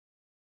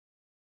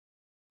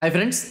Hi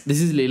friends,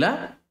 this is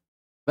Leela.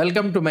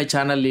 Welcome to my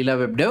channel Leela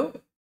WebDev.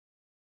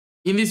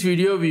 In this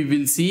video, we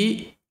will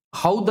see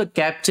how the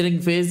capturing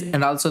phase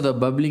and also the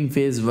bubbling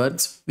phase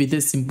works with a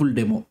simple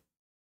demo.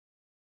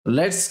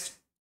 Let's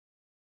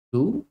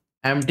do.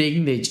 I'm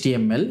taking the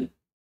HTML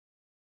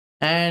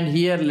and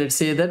here let's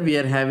say that we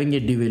are having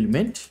a div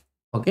element.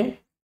 Okay,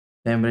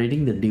 I'm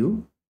writing the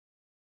div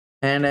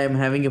and I'm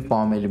having a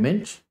form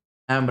element.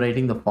 I'm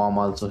writing the form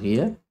also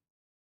here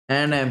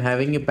and I'm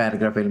having a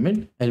paragraph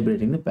element. I'll be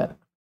writing the paragraph.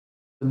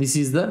 So this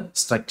is the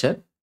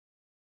structure.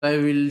 I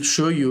will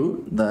show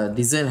you the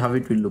design, how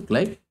it will look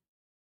like.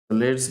 So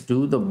let's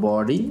do the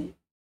body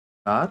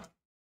star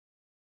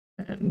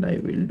and I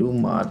will do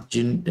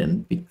margin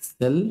 10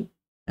 pixel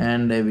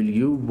and I will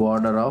use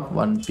border of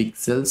 1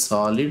 pixel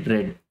solid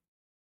red.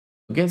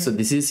 Okay, so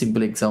this is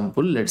simple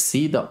example. Let's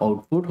see the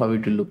output, how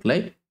it will look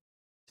like.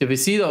 So if we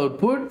see the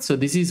output, so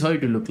this is how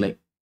it will look like.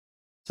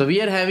 So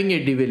we are having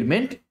a div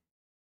element.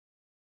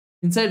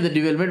 Inside the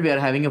div element, we are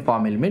having a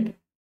form element.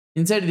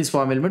 Inside this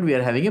form element, we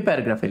are having a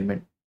paragraph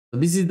element. So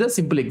this is the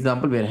simple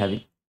example we are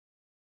having.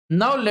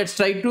 Now let's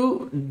try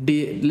to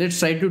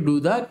do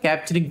the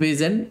capturing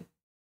phase and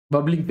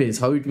bubbling phase,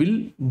 how it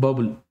will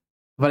bubble.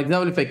 For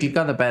example, if I click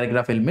on the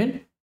paragraph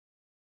element,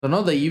 so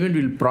now the event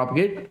will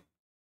propagate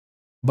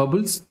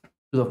bubbles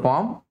to the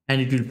form and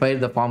it will fire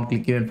the form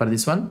click event for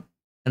this one,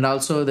 and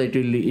also that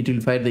it will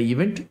fire the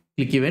event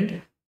click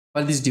event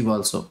for this div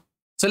also.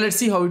 So let's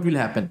see how it will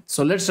happen.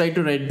 So let's try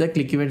to write the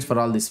click events for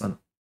all this one.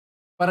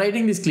 For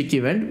writing this click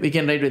event, we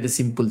can write with a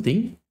simple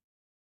thing.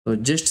 So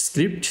just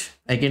script,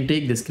 I can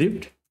take the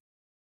script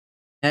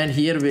and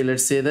here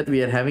let's say that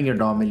we are having a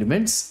DOM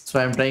elements. So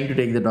I'm trying to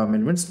take the DOM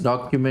elements,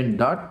 document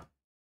dot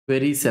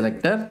query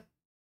selector.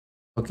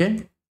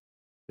 Okay,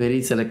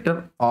 query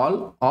selector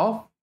all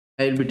of,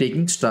 I will be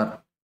taking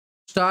star.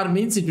 Star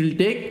means it will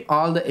take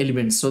all the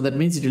elements. So that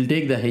means it will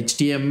take the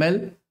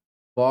HTML,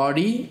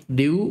 body,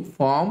 div,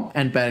 form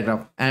and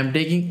paragraph. I am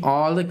taking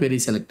all the query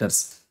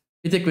selectors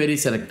with a query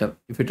selector.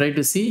 If you try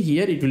to see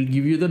here, it will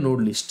give you the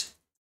node list.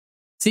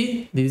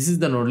 See, this is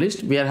the node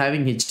list. We are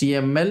having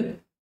HTML.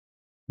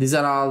 These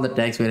are all the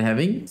tags we are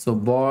having. So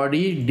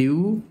body,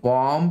 div,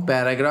 form,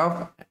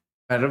 paragraph.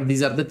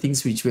 These are the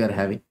things which we are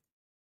having.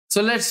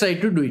 So let's try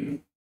to do it.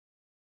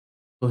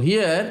 So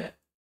here,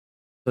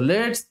 so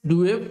let's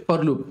do a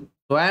for loop.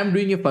 So I am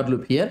doing a for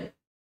loop here.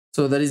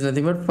 So there is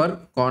nothing but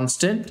for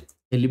constant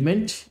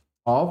element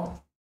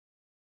of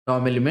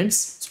DOM elements.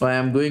 So I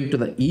am going to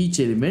the each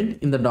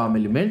element in the DOM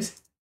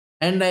elements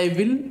and I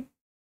will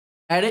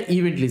add an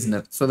event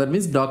listener. So that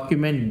means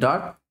document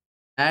dot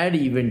add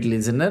event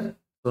listener.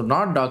 So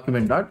not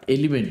document dot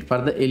element. For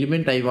the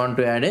element I want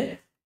to add a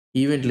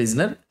event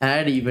listener.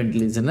 Add event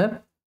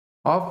listener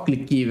of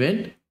click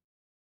event.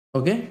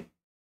 Okay.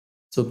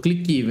 So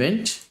click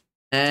event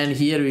and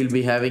here we'll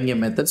be having a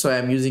method. So I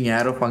am using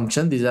arrow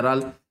function. These are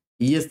all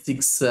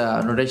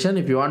ES6 notation.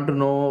 If you want to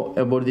know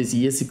about these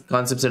ES6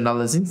 concepts and all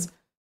those things,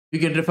 you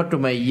can refer to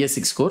my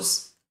ES6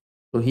 course.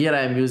 So here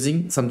I am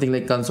using something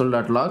like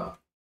console.log.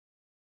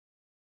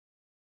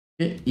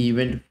 Okay,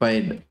 event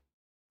fired,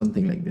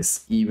 something like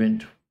this,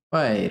 event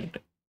fired.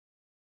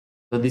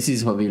 So this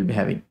is how we will be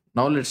having.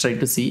 Now let's try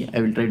to see. I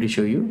will try to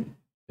show you.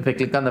 If I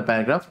click on the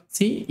paragraph,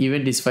 see,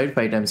 event is fired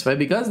 5 times. Why?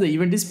 Because the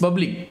event is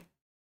bubbling.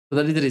 So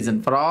that is the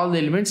reason. For all the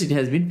elements, it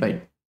has been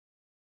fired.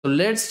 So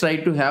let's try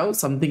to have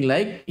something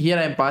like, here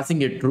I am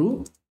passing a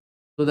true.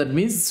 So that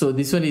means, so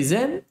this one is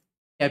a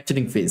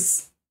capturing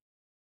phase.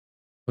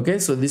 Okay,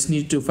 so this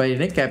needs to fire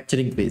in a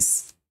capturing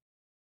phase.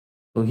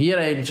 So here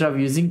I, instead of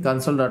using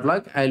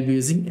console.log, I will be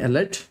using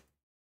alert.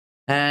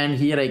 And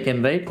here I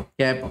can write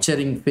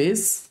capturing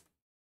phase.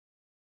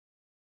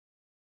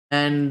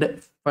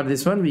 And for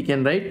this one, we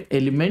can write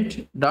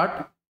element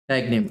dot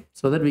tag name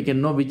so that we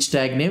can know which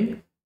tag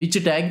name,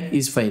 which tag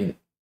is firing.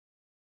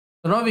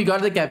 So now we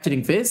got the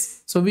capturing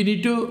phase. So we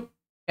need to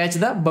catch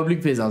the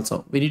bubbling phase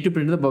also. We need to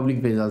print the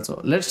bubbling phase also.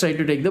 Let's try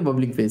to take the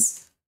bubbling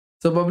phase.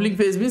 So bubbling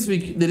phase means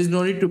there is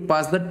no need to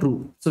pass the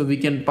true. So we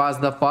can pass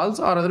the false,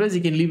 or otherwise you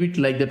can leave it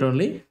like that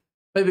only.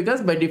 Why?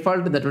 Because by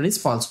default that one is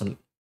false only.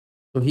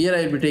 So here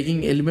I will be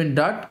taking element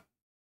dot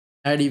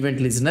add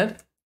event listener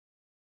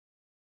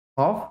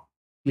of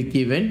click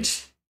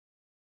event.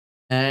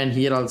 And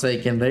here also I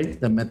can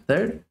write the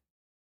method,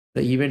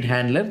 the event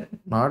handler,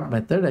 not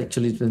method,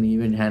 actually it's an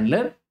event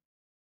handler.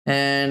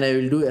 And I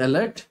will do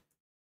alert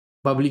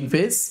bubbling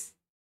phase,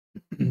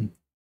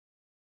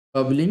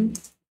 bubbling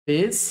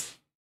phase.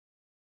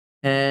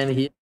 And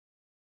here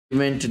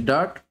event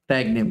dot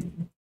tag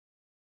name.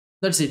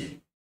 That's it.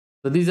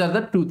 So these are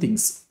the two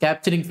things,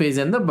 capturing phase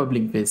and the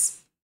bubbling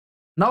phase.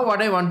 Now what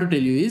I want to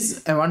tell you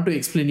is, I want to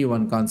explain you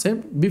one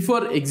concept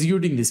before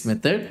executing this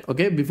method.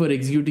 Okay, before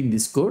executing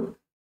this code.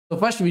 So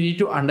first we need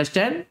to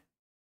understand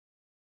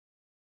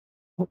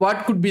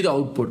what could be the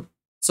output.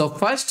 So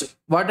first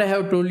what I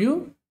have told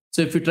you.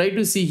 So if you try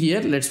to see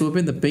here, let's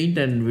open the paint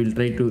and we'll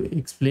try to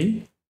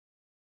explain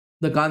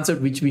the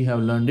concept which we have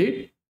learned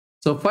it.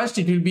 So first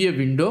it will be a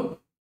window.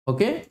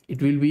 Okay,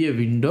 it will be a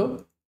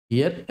window.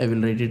 Here I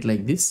will write it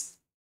like this.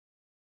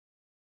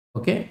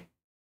 Okay,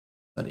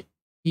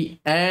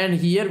 And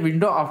here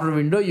window, after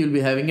window you will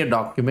be having a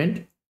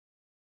document.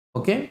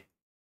 Okay,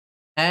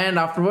 and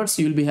afterwards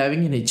you will be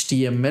having an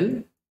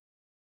HTML,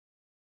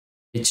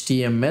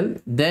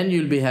 then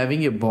you will be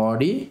having a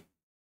body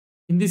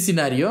in this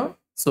scenario.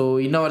 So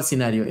in our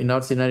scenario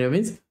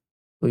means,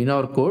 so in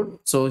our code,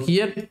 so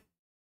here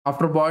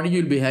after body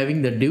you will be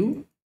having the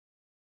div,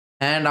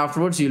 and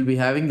afterwards you will be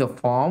having the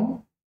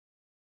form,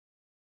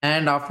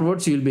 and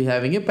afterwards you will be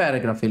having a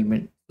paragraph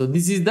element. So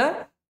this is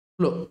the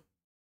flow.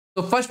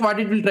 So first what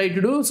it will try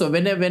to do, so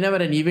whenever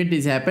an event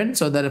is happened,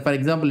 so that for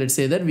example, let's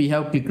say that we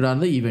have clicked on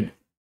the event.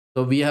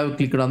 So we have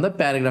clicked on the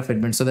paragraph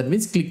element. So that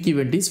means click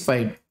event is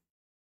fired.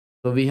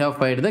 So we have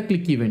fired the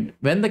click event.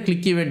 When the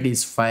click event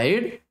is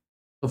fired,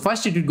 so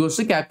first it will goes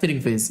to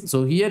capturing phase.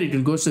 So here it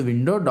will go to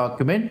window,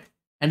 document,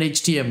 and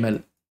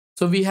HTML.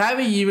 So we have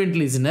a event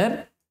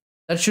listener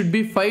that should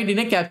be fired in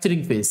a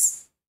capturing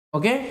phase.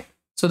 Okay.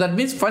 So that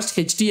means first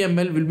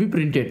HTML will be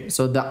printed.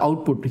 So the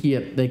output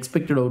here, the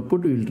expected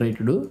output we will try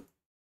to do.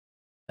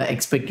 The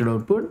expected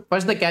output.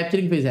 First the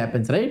capturing phase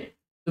happens, right?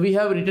 So we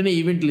have written an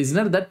event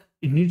listener that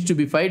it needs to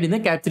be fired in the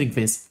capturing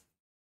phase.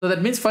 So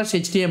that means first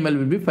HTML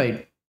will be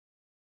fired.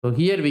 So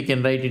here we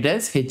can write it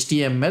as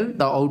HTML,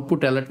 the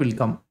output alert will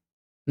come.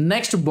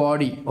 Next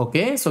body.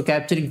 Okay, so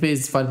capturing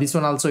phase for this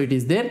one also it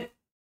is there.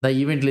 The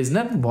event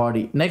listener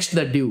body. Next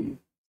the div.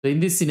 So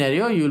in this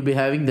scenario you will be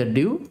having the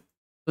div.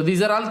 So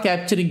these are all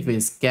capturing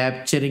phase.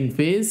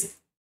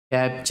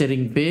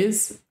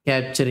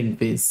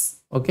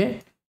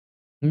 Okay.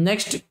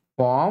 Next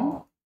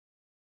form,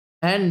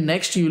 and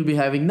next you will be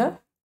having the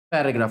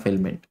paragraph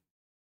element.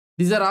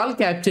 These are all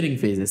capturing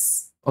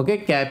phases. Okay,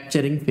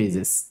 capturing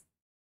phases.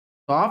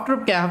 So after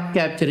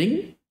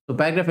capturing, so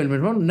paragraph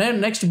element,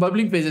 next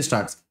bubbling phase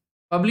starts.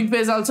 Bubbling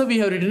phase also we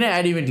have written a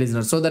add event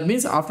listener. So that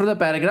means after the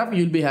paragraph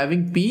you will be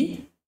having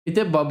P with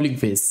a bubbling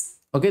phase.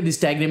 Okay, this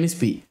tag name is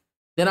P.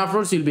 Then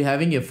afterwards you will be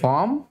having a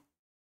form,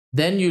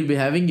 then you will be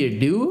having a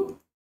div,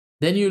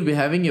 then you will be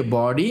having a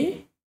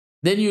body,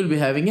 then you will be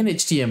having an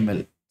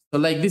HTML. So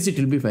like this it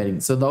will be firing.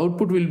 So the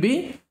output will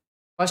be,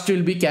 first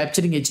will be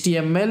capturing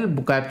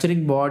HTML,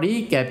 capturing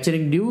body,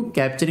 capturing div,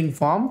 capturing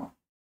form,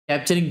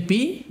 capturing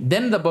P,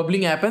 then the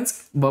bubbling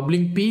happens,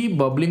 bubbling P,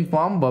 bubbling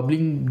form,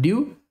 bubbling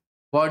div,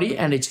 body,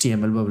 and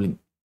HTML bubbling.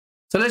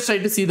 So let's try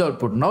to see the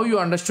output. Now you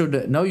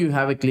understood, now you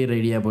have a clear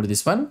idea about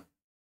this one.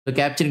 The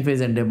capturing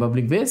phase and the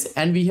bubbling phase,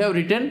 and we have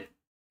written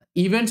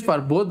events for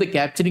both the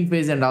capturing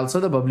phase and also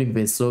the bubbling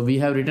phase. So we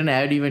have written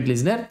add event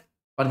listener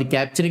for the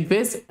capturing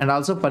phase and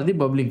also for the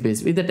bubbling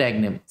phase with the tag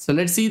name. So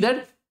let's see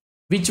that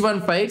which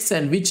one fires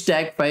and which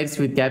tag fires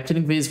with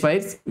capturing phase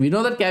fires. We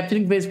know that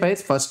capturing phase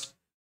fires first.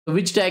 So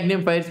which tag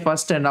name fires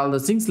first and all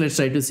those things, let's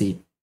try to see.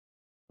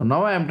 So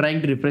now I am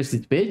trying to refresh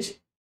this page.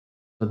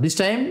 So this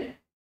time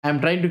I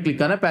am trying to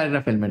click on a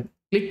paragraph element.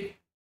 Click.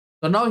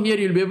 So now here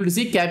you'll be able to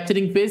see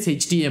capturing phase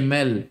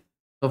HTML.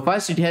 So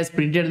first it has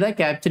printed the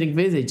capturing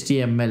phase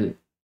HTML.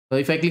 So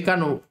if I click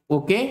on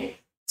OK,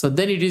 so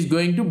then it is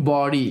going to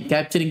body,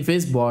 capturing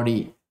phase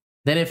body.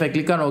 Then if I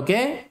click on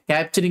OK,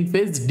 capturing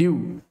phase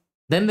div.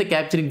 Then the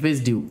capturing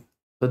phase div.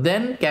 So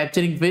then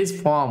capturing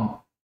phase form.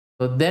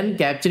 So then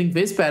capturing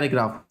phase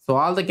paragraph. So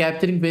all the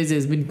capturing phase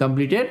has been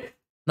completed.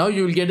 Now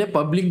you will get a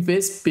bubbling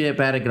phase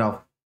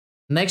paragraph.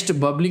 Next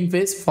bubbling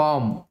phase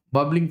form,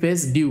 bubbling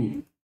phase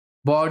div,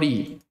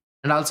 body,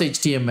 and also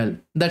HTML.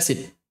 That's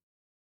it.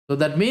 So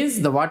that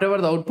means the whatever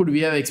the output we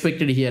have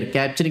expected here,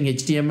 capturing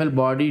HTML,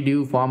 body,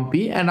 div, form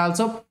P, and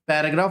also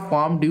paragraph,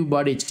 form, div,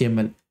 body,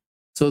 HTML.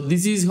 So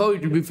this is how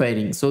it will be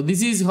firing. So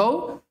this is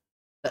how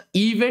the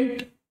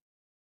event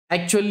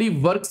actually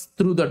works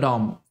through the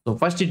DOM. So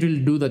first it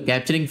will do the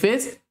capturing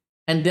phase,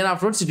 and then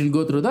afterwards it will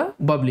go through the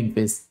bubbling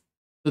phase.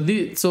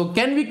 So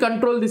can we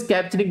control this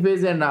capturing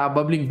phase and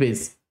bubbling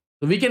phase?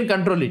 So we can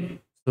control it.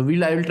 So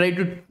I will try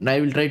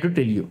to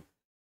tell you.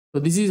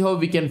 So this is how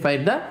we can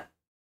fire the,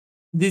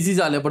 this is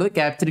all about the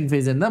capturing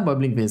phase and the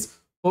bubbling phase.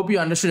 Hope you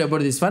understood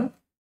about this one.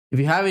 If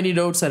you have any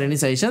doubts or any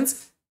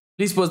suggestions,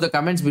 please post the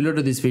comments below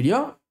to this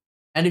video.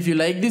 And if you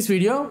like this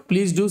video,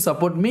 please do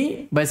support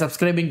me by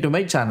subscribing to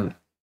my channel.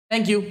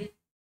 Thank you.